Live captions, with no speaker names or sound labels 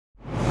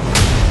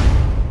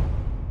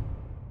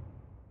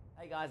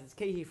Guys, it's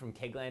Key here from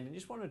Kegland and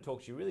just wanted to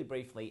talk to you really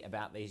briefly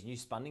about these new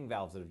spunding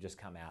valves that have just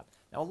come out.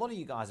 Now a lot of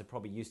you guys are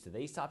probably used to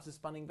these types of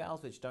spunding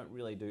valves which don't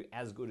really do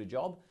as good a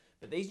job,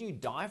 but these new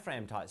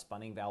diaphragm type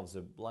spunding valves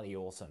are bloody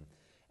awesome.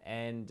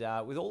 And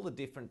with all the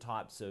different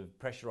types of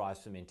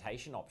pressurized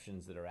fermentation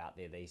options that are out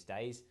there these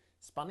days,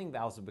 spunding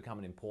valves have become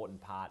an important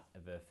part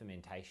of a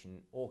fermentation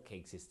or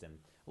keg system.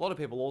 A lot of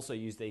people also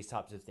use these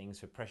types of things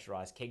for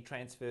pressurized keg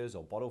transfers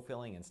or bottle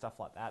filling and stuff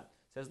like that.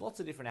 So there's lots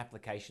of different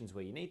applications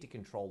where you need to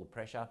control the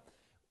pressure,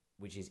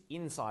 which is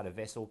inside a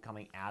vessel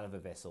coming out of a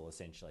vessel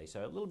essentially.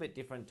 So a little bit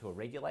different to a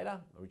regulator,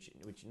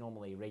 which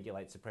normally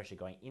regulates the pressure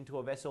going into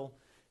a vessel.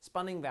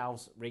 Spunding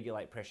valves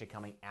regulate pressure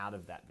coming out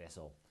of that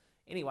vessel.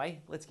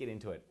 Anyway, let's get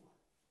into it.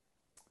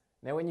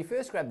 Now when you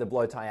first grab the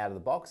BlowTie out of the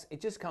box,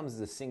 it just comes as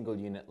a single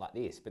unit like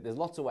this, but there's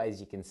lots of ways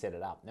you can set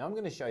it up. Now I'm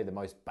going to show you the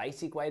most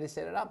basic way to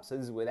set it up, so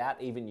this is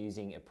without even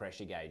using a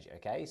pressure gauge,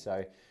 okay?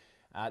 So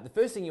the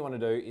first thing you want to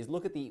do is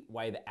look at the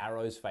way the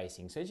arrow's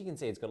facing. So as you can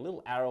see, it's got a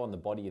little arrow on the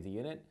body of the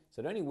unit,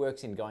 so it only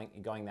works in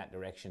going that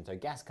direction. So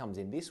gas comes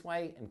in this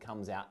way and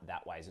comes out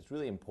that way, so it's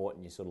really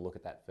important you sort of look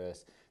at that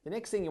first. The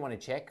next thing you want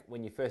to check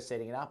when you're first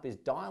setting it up is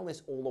dial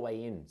this all the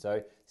way in.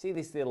 So see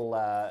this little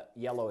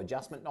yellow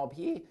adjustment knob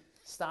here?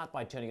 Start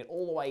by turning it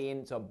all the way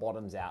in so it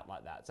bottoms out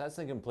like that. So that's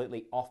a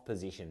completely off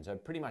position. So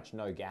pretty much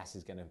no gas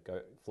is going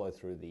to flow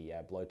through the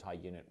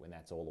BlowTie unit when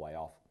that's all the way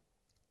off.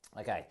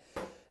 Okay,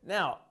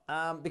 now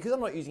because I'm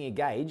not using a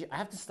gauge, I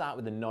have to start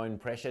with a known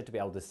pressure to be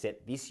able to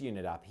set this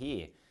unit up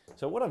here.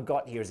 So what I've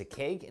got here is a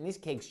keg, and this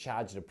keg's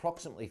charged at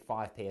approximately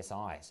 5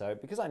 psi. So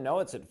because I know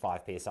it's at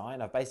 5 psi,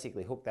 and I've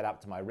basically hooked that up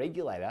to my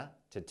regulator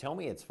to tell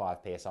me it's 5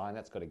 psi, and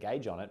that's got a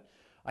gauge on it,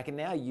 I can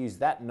now use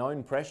that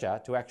known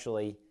pressure to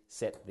actually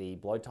set the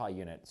BlowTie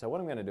unit. So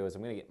what I'm going to do is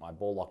I'm going to get my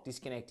ball lock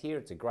disconnect here.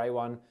 It's a grey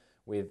one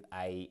with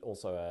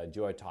also a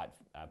duo-tight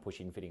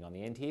push-in fitting on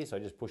the end here. So I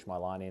just push my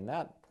line in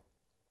that.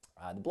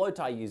 The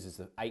BlowTie uses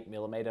the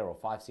 8mm or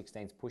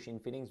 5/16 push-in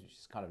fittings, which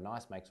is kind of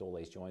nice, makes all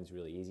these joins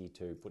really easy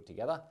to put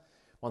together.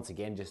 Once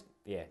again, just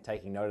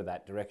taking note of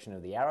that direction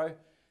of the arrow,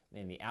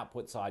 then the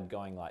output side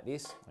going like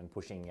this and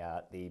pushing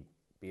the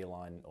beer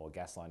line or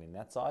gas line in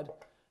that side.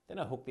 Then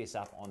I hook this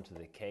up onto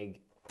the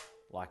keg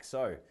like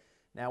so.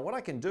 Now what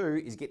I can do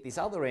is get this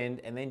other end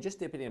and then just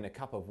dip it in a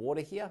cup of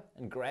water here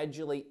and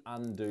gradually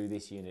undo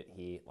this unit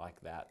here like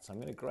that. So I'm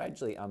going to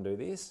gradually undo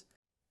this.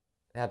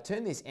 Now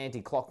turn this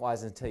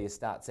anti-clockwise until you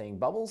start seeing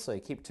bubbles. So you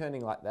keep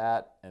turning like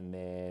that and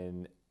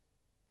then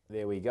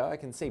there we go. I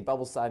can see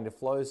bubbles starting to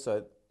flow.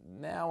 So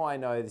now I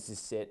know this is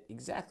set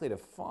exactly to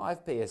 5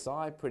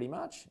 psi pretty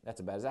much. That's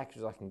about as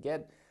accurate as I can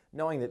get,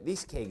 knowing that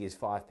this keg is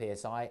 5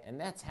 psi, and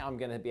that's how I'm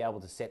going to be able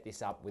to set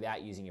this up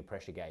without using a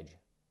pressure gauge.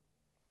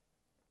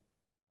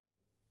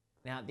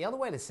 Now, the other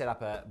way to set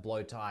up a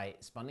BlowTie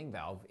spunding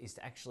valve is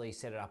to actually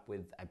set it up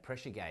with a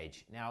pressure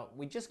gauge. Now,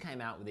 we just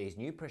came out with these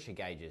new pressure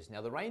gauges.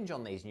 Now, the range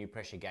on these new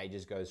pressure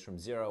gauges goes from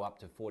 0 up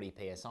to 40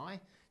 psi.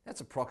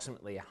 That's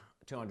approximately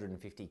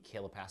 250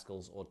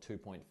 kilopascals or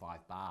 2.5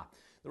 bar.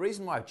 The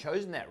reason why I've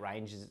chosen that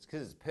range is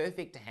because it's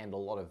perfect to handle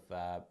a lot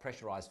of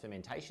pressurized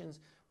fermentations,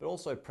 but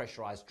also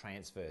pressurized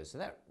transfers. So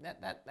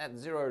that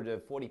 0 to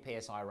 40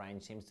 psi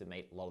range seems to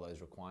meet a lot of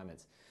those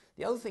requirements.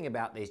 The other thing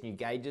about these new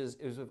gauges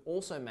is we've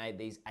also made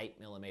these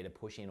 8mm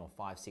push-in or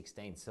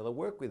 5/16. So they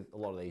work with a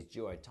lot of these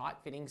duo-tight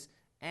fittings,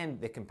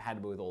 and they're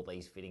compatible with all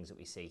these fittings that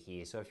we see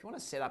here. So if you want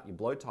to set up your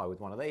BlowTie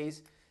with one of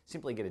these,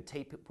 simply get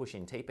a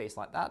push-in T-piece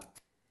like that,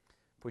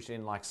 push it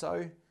in like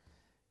so,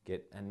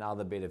 get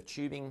another bit of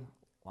tubing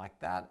like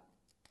that,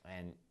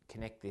 and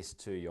connect this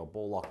to your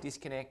ball lock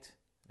disconnect.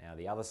 Now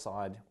the other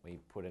side, we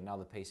put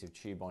another piece of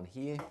tube on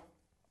here.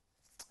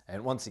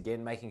 And once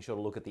again, making sure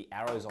to look at the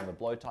arrows on the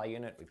BlowTie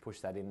unit, we push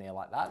that in there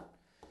like that.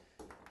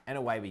 And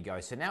away we go.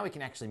 So now we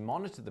can actually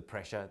monitor the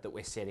pressure that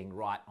we're setting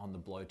right on the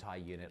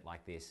BlowTie unit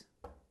like this.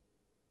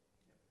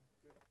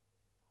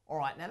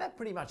 Alright, now that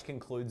pretty much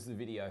concludes the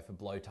video for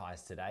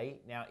BlowTies today.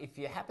 Now, if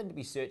you happen to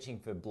be searching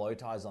for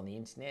BlowTies on the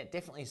internet,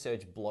 definitely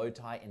search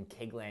BlowTie and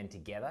Kegland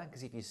together,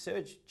 because if you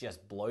search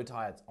just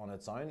BlowTie on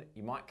its own,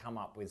 you might come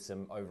up with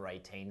some over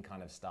 18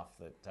 kind of stuff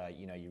that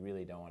you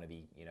really don't want to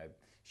be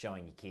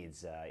showing your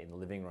kids in the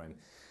living room.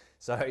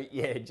 So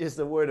yeah, just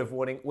a word of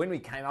warning. When we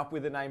came up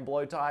with the name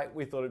BlowTie,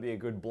 we thought it'd be a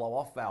good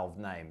blow-off valve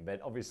name,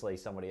 but obviously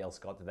somebody else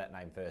got to that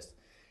name first.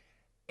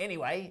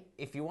 Anyway,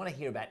 if you want to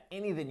hear about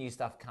any of the new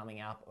stuff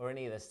coming up or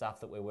any of the stuff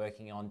that we're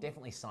working on,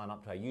 definitely sign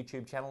up to our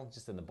YouTube channel,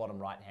 just in the bottom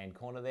right-hand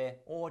corner there,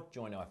 or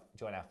join our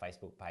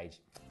Facebook page.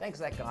 Thanks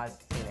for that, guys.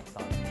 See you next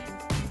time.